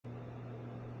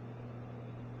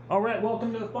Alright,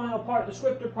 welcome to the final part, the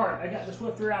Swifter part. I got the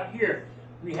Swifter out here.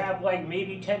 We have like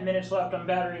maybe 10 minutes left on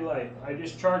battery life. I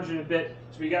just charged it a bit,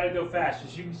 so we gotta go fast.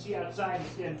 As you can see outside,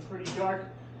 it's getting pretty dark.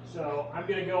 So I'm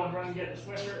gonna go and run and get the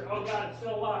Swifter. Oh god, it's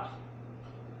still locked.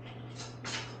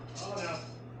 Oh no.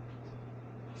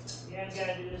 Yeah, I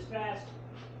gotta do this fast.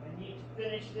 I need to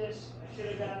finish this. I should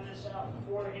have gotten this out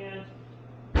beforehand.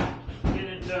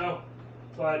 Didn't know,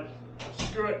 but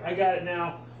screw it, I got it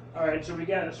now. Alright, so we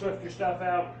got the Swifter stuff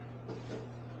out.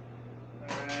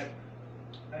 Alright.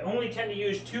 I only tend to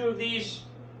use 2 of these,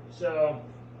 so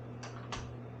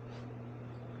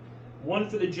one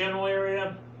for the general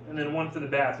area and then one for the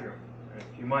bathroom.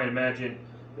 You might imagine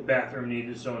the bathroom needs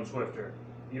its own Swifter.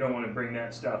 You don't want to bring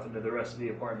that stuff into the rest of the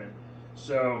apartment.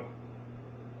 So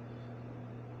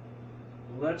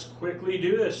let's quickly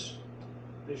do this.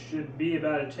 This should be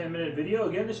about a 10-minute video.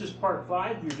 Again, this is part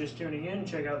 5. If you're just tuning in,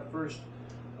 check out the first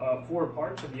 4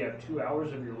 parts if you have 2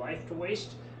 hours of your life to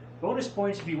waste. Bonus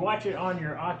points if you watch it on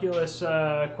your Oculus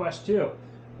Quest 2.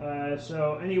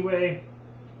 So anyway,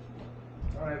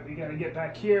 alright, we gotta get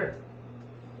back here.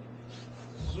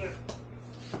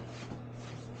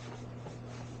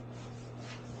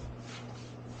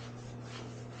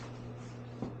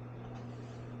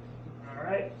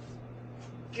 Alright,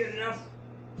 good enough.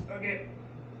 Okay.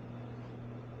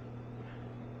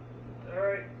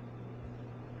 Alright.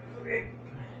 Okay.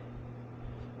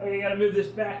 Okay, gotta move this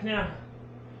back now.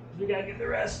 We gotta get the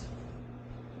rest.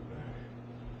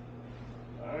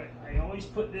 Alright, I always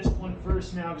put this one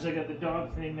first now because I got the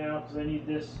dog thing now because I need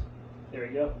this. There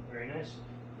we go. Very nice.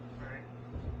 Alright.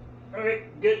 Okay,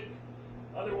 good.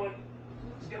 Other one.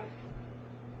 Let's go.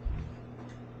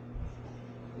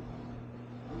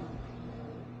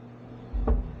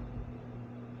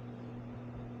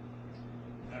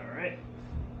 Alright.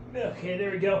 Okay,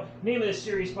 there we go. Name of this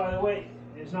series, by the way,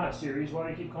 it's not a series. Why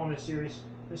do I keep calling it a series?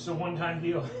 This is a one-time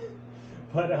deal.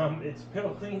 But it's Bill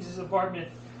cleans his apartment.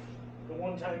 The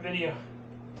one-time video.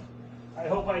 I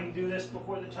hope I can do this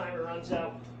before the timer runs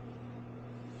out.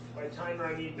 By timer,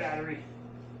 I mean battery.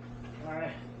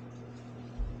 Alright.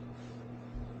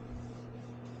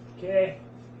 Okay.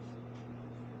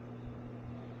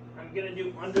 I'm gonna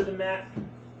do under the mat.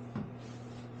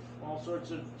 All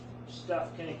sorts of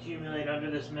stuff can accumulate under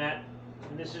this mat.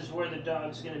 And this is where the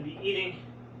dog's gonna be eating.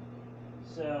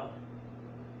 So,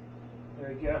 there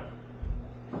we go.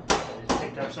 I just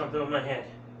picked up something with my hand.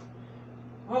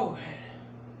 Oh,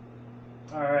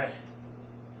 alright.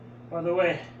 By the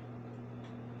way,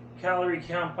 calorie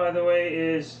count, by the way,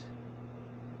 is,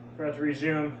 forgot to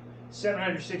resume,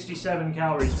 767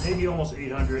 calories, maybe almost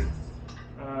 800.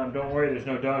 Don't worry, there's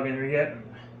no dog in there yet.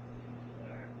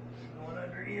 Going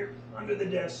under here, under the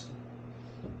desk.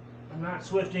 I'm not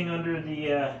swifting under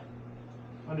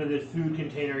the food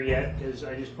container yet because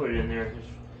I just put it in there.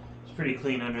 It's pretty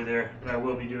clean under there, but I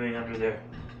will be doing under there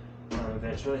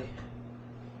eventually.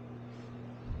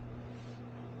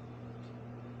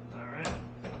 Alright.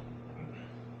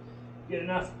 Good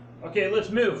enough. Okay, let's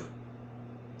move.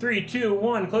 3, 2,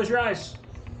 1, close your eyes.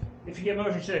 If you get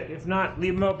motion sick. If not,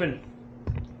 leave them open.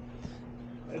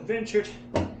 Adventure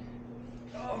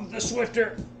of the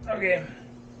Swifter. Okay.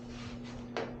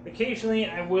 Occasionally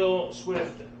I will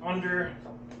swift under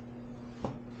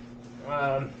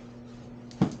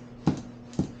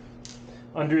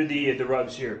under the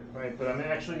rugs here, right? But I'm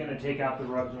actually going to take out the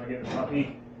rugs when I get the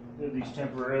puppy, at least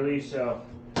temporarily, so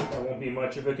that won't be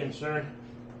much of a concern.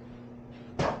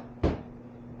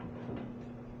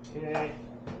 Okay,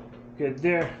 good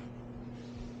there.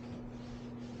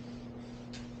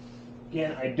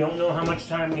 Again, I don't know how much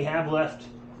time we have left,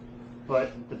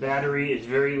 but the battery is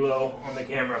very low on the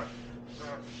camera.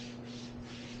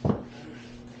 The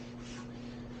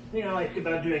thing I like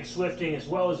about doing swifting as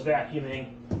well as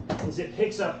vacuuming is it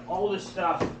picks up all the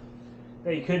stuff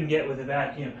that you couldn't get with a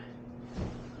vacuum.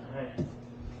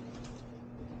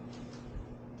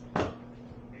 Alright.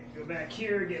 Go back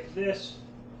here, get this.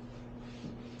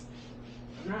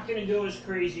 I'm not going to go as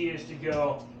crazy as to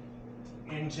go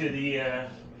into the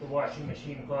washing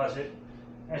machine closet.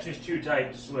 That's just too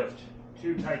tight to swift.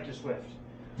 Too tight to swift.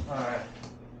 Alright.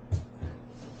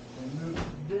 Move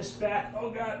this back.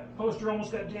 Oh god, poster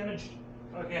almost got damaged.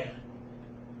 Okay.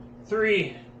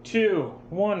 3, 2,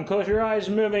 1. Close your eyes.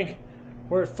 Moving.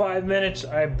 We're at 5 minutes.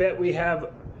 I bet we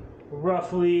have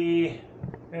roughly,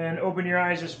 and open your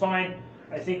eyes is fine.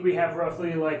 I think we have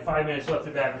roughly like 5 minutes left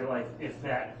of battery life, if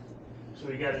that. So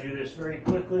we got to do this very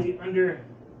quickly. Under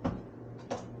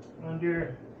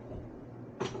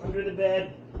the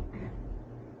bed.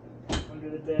 Under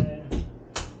the bed.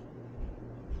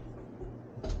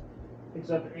 Picks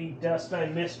up any dust I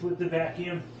missed with the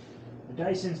vacuum. The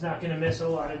Dyson's not going to miss a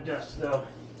lot of dust though.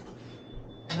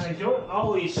 And I don't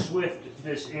always Swift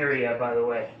this area, by the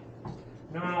way.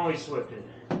 Don't always Swift it.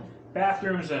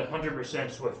 Bathroom's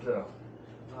 100% Swift though.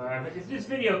 If this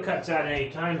video cuts out at any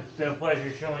time, it's been a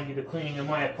pleasure showing you the cleaning of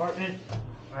my apartment.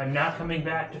 I'm not coming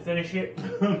back to finish it.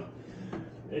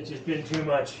 It's just been too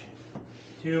much.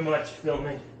 Too much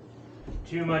filming.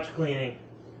 Too much cleaning.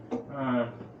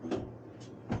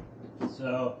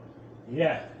 So,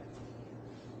 yeah.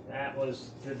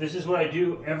 This is what I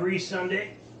do every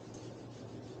Sunday.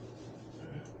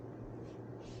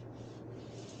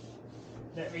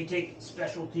 Let me take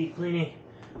specialty cleaning.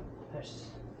 There's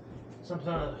something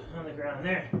on the ground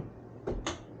there.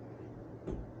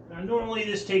 Now, normally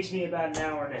this takes me about an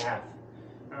hour and a half.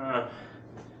 Not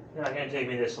gonna take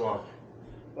me this long.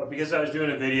 But because I was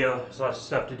doing a video, there's lots of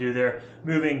stuff to do there.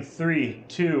 Moving 3,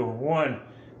 2, 1.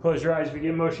 Close your eyes if you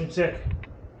get motion sick.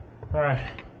 Alright.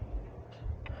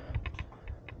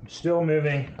 I'm still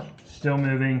moving, still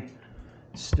moving,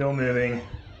 still moving,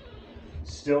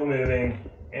 still moving,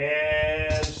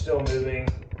 and still moving.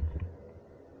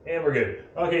 And we're good.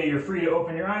 Okay, you're free to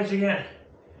open your eyes again.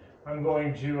 I'm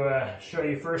going to show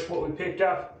you first what we picked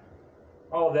up.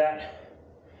 All of that.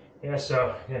 Yeah,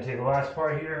 so I'm going to take the last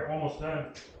part here. Almost done.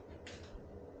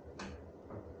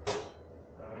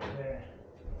 Okay.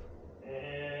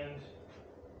 And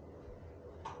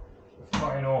the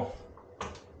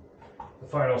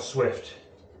final Swift.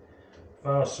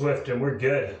 Final Swift, and we're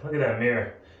good. Look at that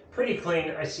mirror. Pretty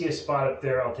clean. I see a spot up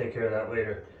there. I'll take care of that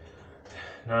later.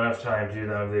 Not enough time to do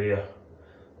that on video.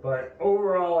 But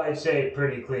overall, I'd say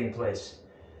pretty clean place.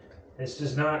 This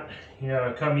does not,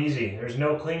 come easy. There's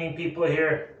no cleaning people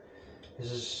here.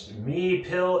 This is me,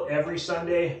 Pill, every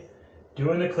Sunday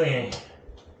doing the cleaning.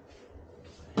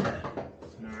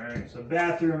 Alright, so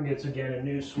bathroom gets again a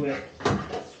new Swift.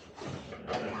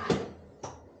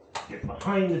 Get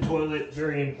behind the toilet,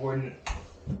 very important.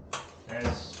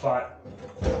 That's spot.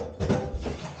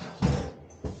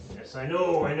 Yes, I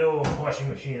know, washing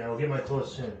machine. I'll get my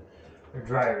clothes soon. Or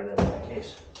dryer, then, in that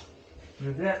case.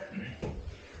 Move that.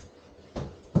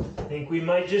 I think we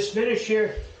might just finish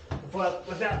here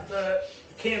without the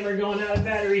camera going out of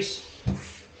batteries.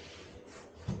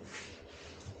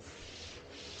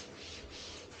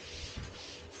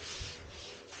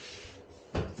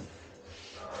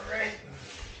 Alright.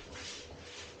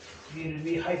 Need to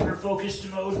be hyper-focused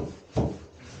mode.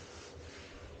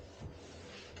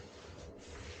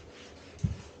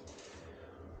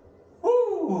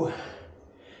 Woo!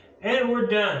 And we're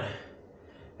done.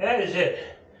 That is it.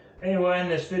 Anyway, in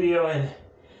this video in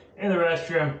the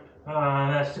restroom,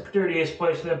 that's the dirtiest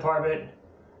place in the apartment.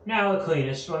 Now the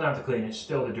cleanest, well not the cleanest,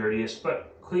 still the dirtiest,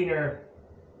 but cleaner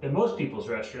than most people's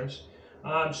restrooms.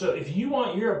 So if you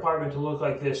want your apartment to look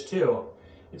like this too,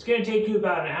 it's going to take you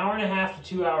about an hour and a half to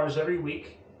 2 hours every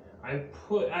week. I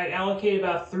allocate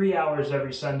about 3 hours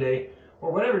every Sunday,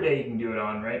 or whatever day you can do it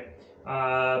on, right?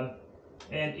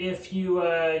 And if you,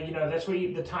 that's what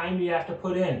the time you have to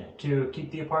put in to keep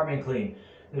the apartment clean.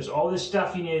 There's all this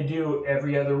stuff you need to do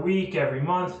every other week, every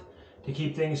month to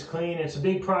keep things clean. It's a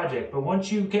big project, but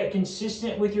once you get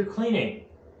consistent with your cleaning,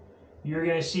 you're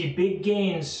going to see big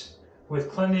gains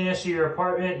with cleanliness of your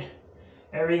apartment.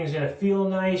 Everything's going to feel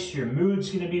nice. Your mood's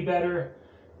going to be better.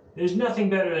 There's nothing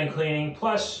better than cleaning.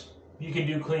 Plus, you can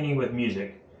do cleaning with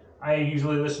music. I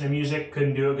usually listen to music.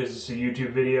 Couldn't do it because it's a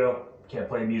YouTube video. Can't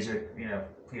play music, the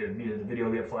video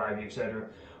will get flagged, etc.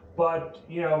 But,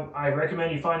 I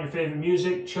recommend you find your favorite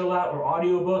music, chill out, or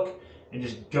audiobook, and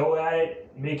just go at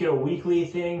it. Make it a weekly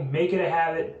thing. Make it a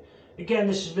habit. Again,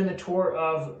 this has been the tour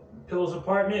of Pill's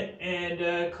apartment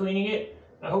and cleaning it.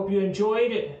 I hope you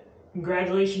enjoyed it.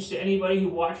 Congratulations to anybody who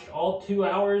watched all 2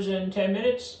 hours and 10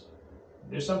 minutes.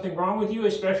 There's something wrong with you,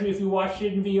 especially if you watched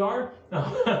it in VR.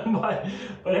 but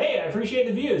hey, I appreciate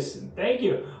the views. Thank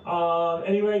you.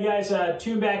 Anyway, guys,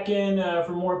 tune back in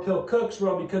for more Pill Cooks,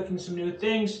 where I'll be cooking some new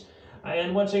things.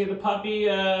 And once I get the puppy,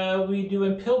 we do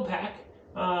a pill pack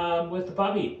with the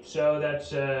puppy. So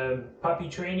that's puppy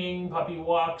training, puppy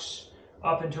walks,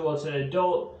 up until it's an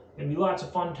adult. It'll be lots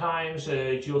of fun times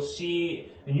you'll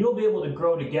see, and you'll be able to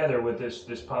grow together with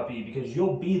this puppy, because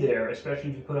you'll be there, especially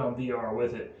if you put on VR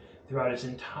with it, throughout its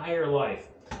entire life.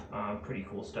 Pretty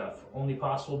cool stuff. Only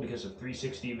possible because of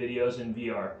 360 videos in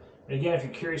VR. And again, if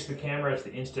you're curious, the camera, it's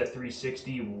the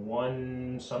Insta360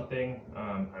 one something,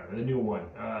 I don't know, the new one.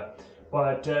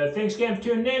 But thanks again for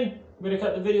tuning in. I'm going to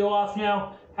cut the video off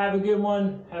now. Have a good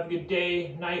one. Have a good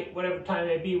day, night, whatever time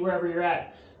it may be, wherever you're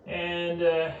at. And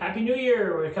Happy New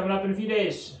Year. We're coming up in a few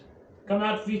days. Check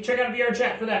out VR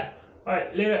chat for that. All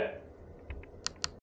right, later.